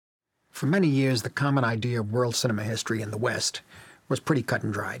For many years, the common idea of world cinema history in the West was pretty cut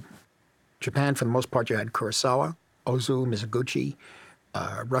and dried. Japan, for the most part, you had Kurosawa, Ozu, Mizoguchi.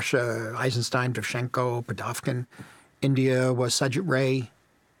 Russia, Eisenstein, Dovzhenko, Padovkin. India was Sajid Ray.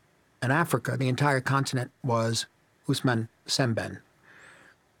 And Africa, the entire continent, was Ousmane Sembène.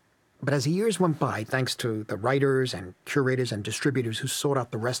 But as the years went by, thanks to the writers and curators and distributors who sought out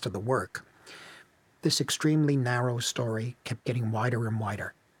the rest of the work, this extremely narrow story kept getting wider and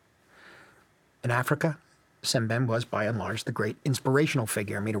wider. In Africa, Sembène was, by and large, the great inspirational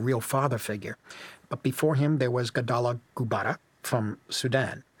figure, a real father figure. But before him, there was Gadala Gubara from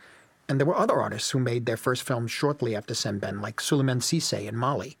Sudan. And there were other artists who made their first films shortly after Sembène, like Souleymane Cissé in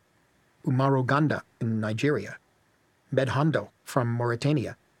Mali, Umaru Ganda in Nigeria, Med Hondo from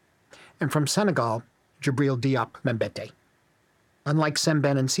Mauritania, and from Senegal, Djibril Diop Mambéty. Unlike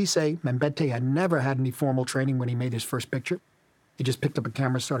Sembène and Cissé, Mambéty had never had any formal training when he made his first picture. He just picked up a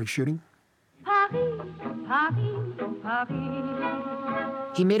camera and started shooting. Paris, Paris,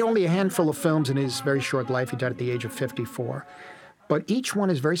 Paris. He made only a handful of films in his very short life. He died at the age of 54. But each one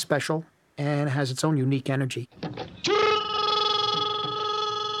is very special and has its own unique energy.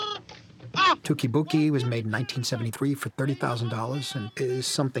 Touki Bouki was made in 1973 for $30,000 and is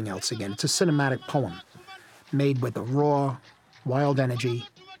something else again. It's a cinematic poem made with a raw, wild energy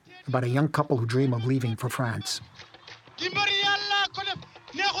about a young couple who dream of leaving for France.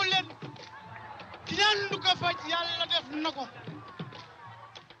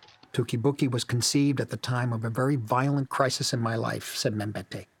 Touki Bouki was conceived at the time of a very violent crisis in my life, said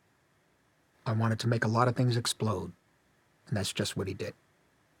Mambéty. I wanted to make a lot of things explode, and that's just what he did.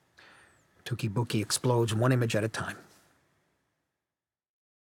 Touki Bouki explodes one image at a time.